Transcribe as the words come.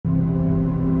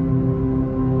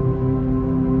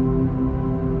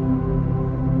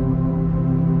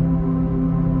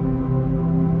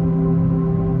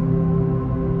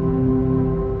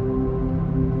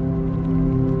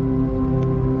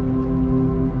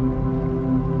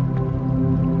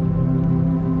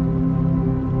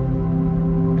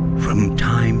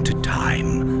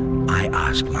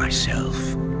ask myself,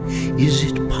 is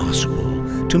it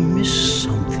possible to miss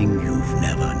something you've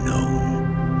never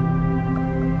known?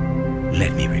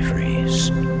 Let me rephrase.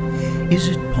 Is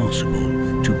it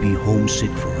possible to be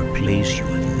homesick for a place you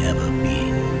have never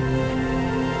been?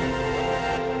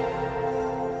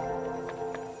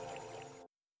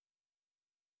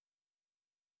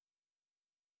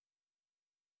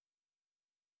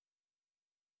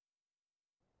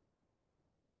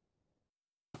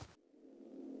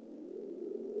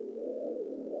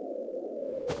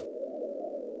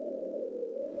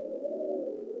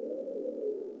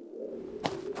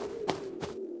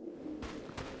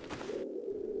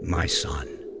 My son,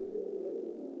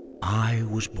 I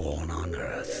was born on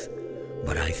Earth,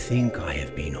 but I think I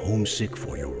have been homesick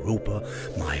for Europa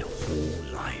my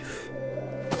whole life.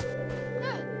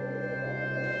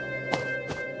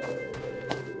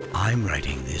 I'm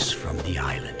writing this from the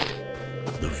island.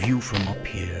 The view from up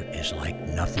here is like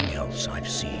nothing else I've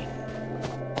seen.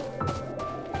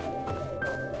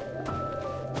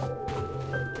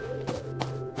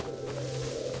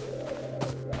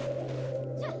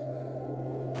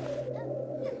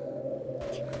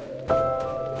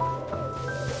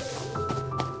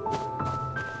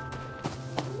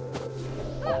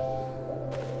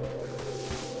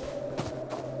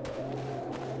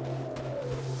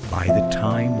 By the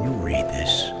time you read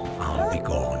this, I'll be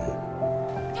gone,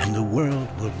 and the world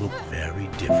will look very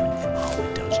different from how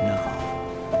it does now.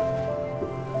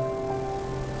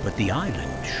 But the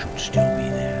island should still be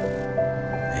there.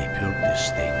 They built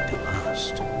this thing to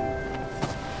last.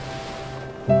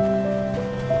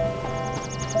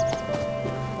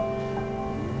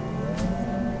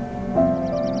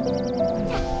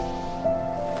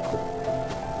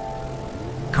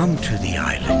 Come to the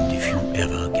island if you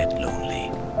ever get lonely.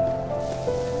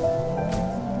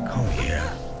 Come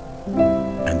here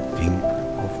and think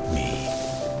of me.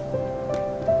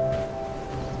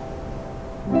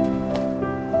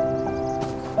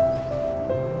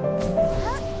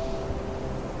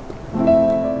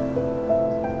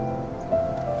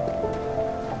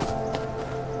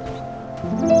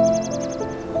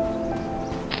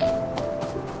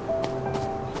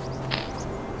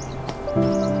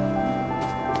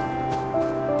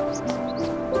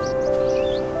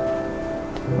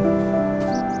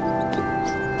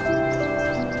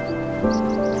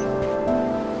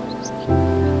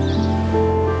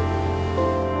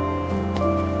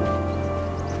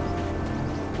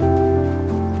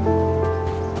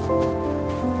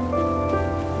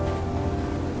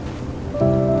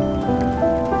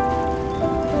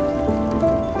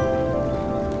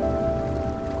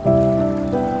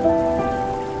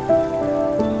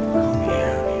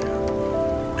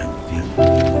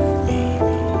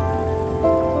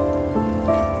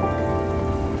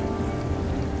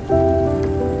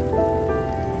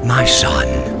 My son,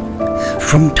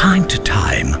 from time to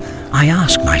time, I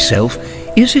ask myself,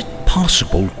 is it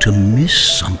possible to miss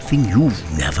something you've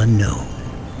never known?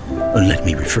 Let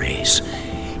me rephrase.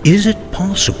 Is it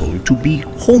possible to be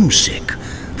homesick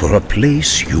for a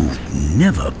place you've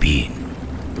never been?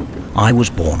 I was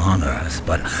born on Earth,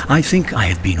 but I think I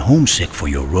have been homesick for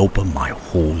Europa my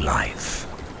whole life.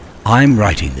 I'm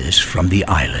writing this from the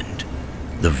island.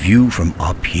 The view from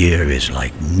up here is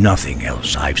like nothing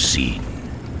else I've seen.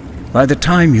 By the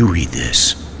time you read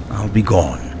this, I'll be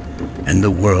gone, and the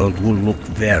world will look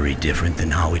very different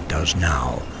than how it does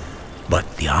now.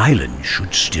 But the island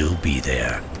should still be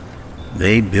there.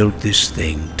 They built this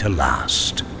thing to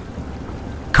last.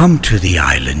 Come to the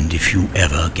island if you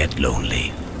ever get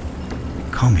lonely.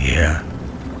 Come here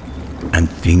and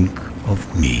think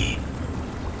of me.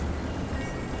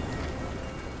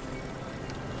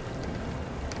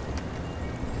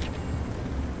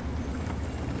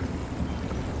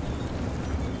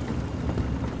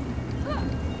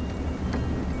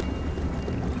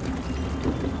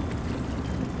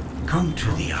 Come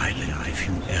to the island if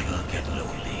you ever get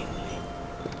lonely.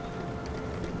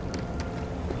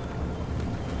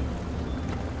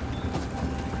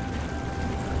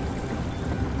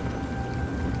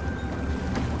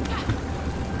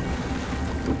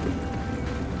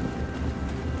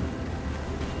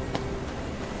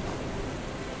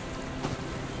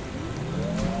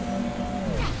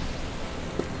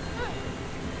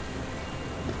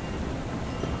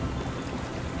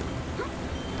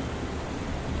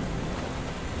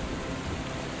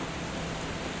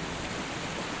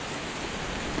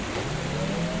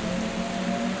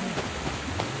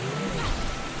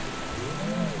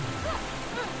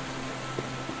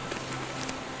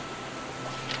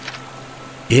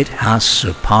 It has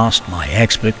surpassed my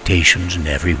expectations in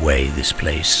every way, this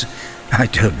place. I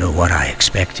don't know what I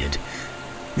expected.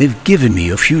 They've given me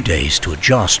a few days to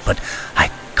adjust, but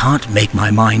I can't make my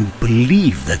mind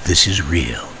believe that this is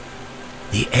real.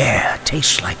 The air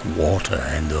tastes like water,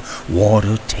 and the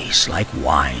water tastes like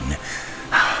wine.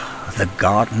 The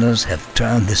gardeners have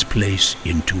turned this place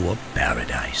into a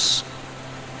paradise.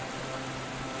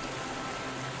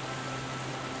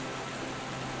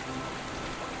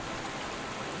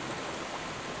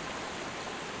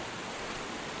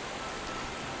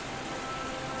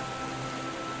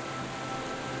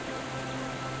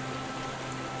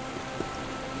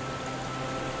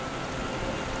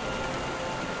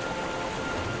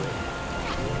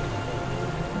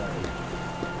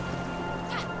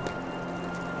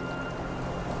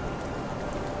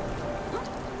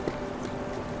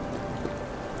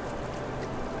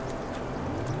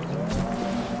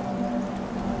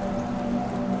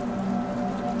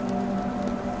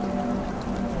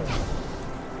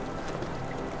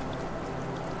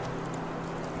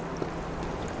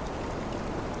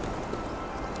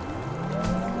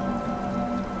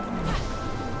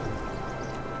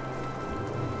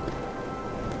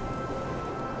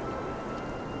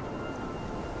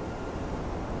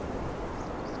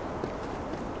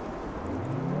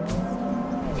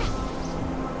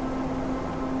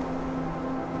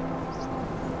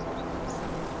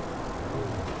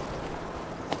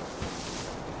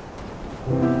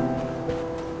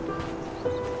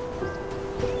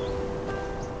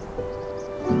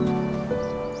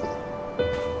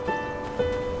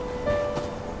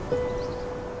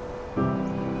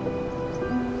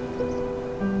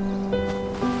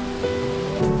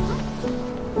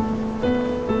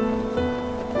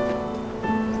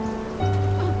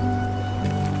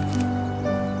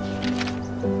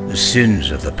 The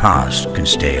sins of the past can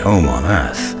stay home on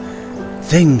Earth.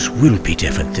 Things will be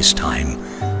different this time.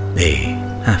 They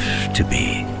have to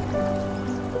be.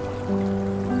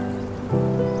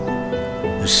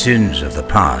 The sins of the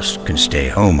past can stay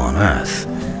home on Earth.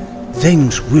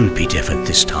 Things will be different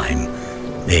this time.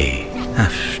 They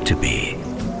have to be.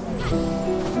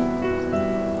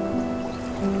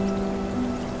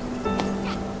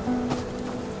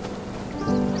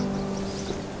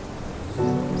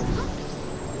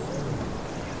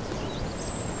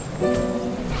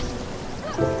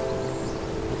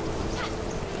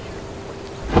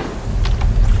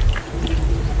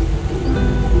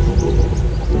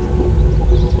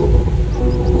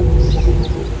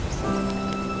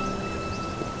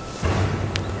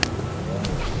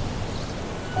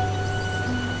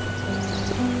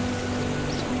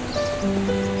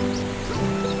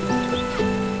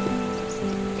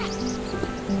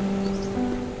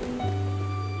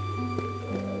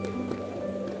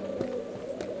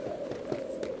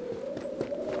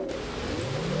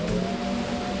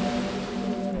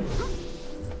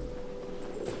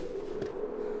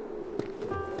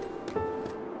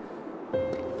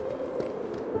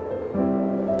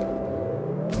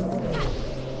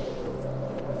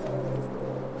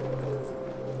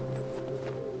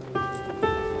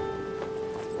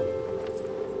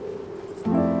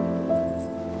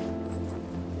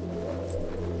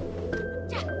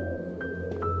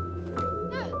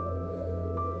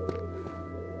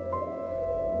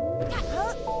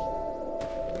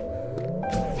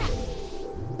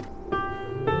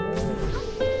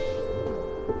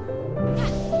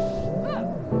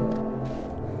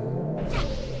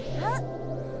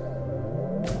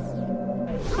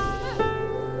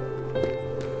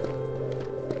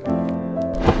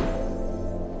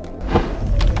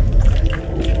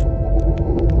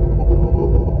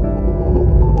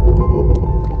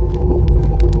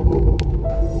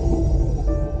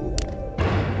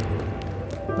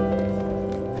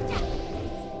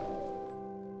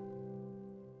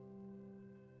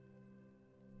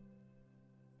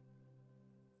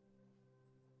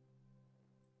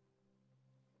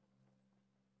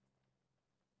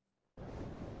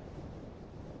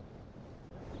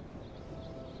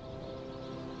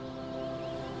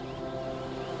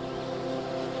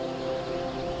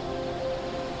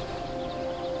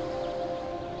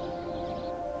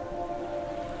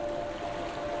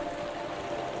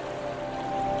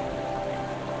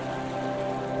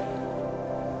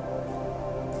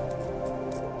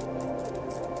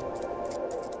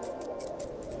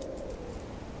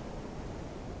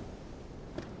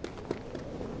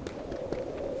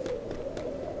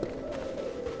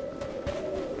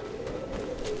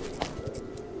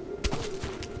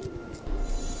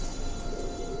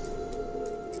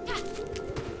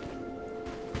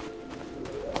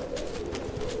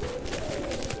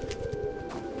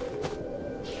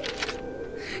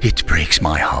 It breaks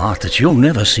my heart that you'll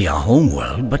never see our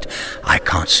homeworld, but I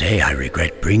can't say I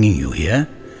regret bringing you here.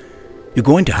 You're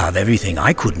going to have everything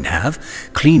I couldn't have.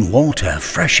 Clean water,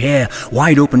 fresh air,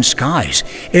 wide open skies.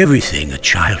 Everything a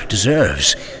child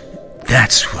deserves.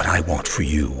 That's what I want for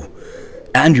you.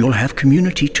 And you'll have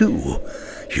community too.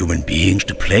 Human beings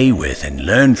to play with and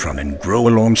learn from and grow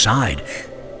alongside.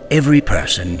 Every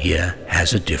person here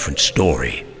has a different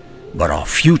story. But our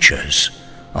futures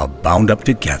are bound up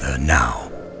together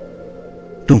now.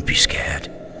 Don't be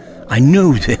scared. I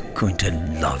know they're going to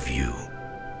love you.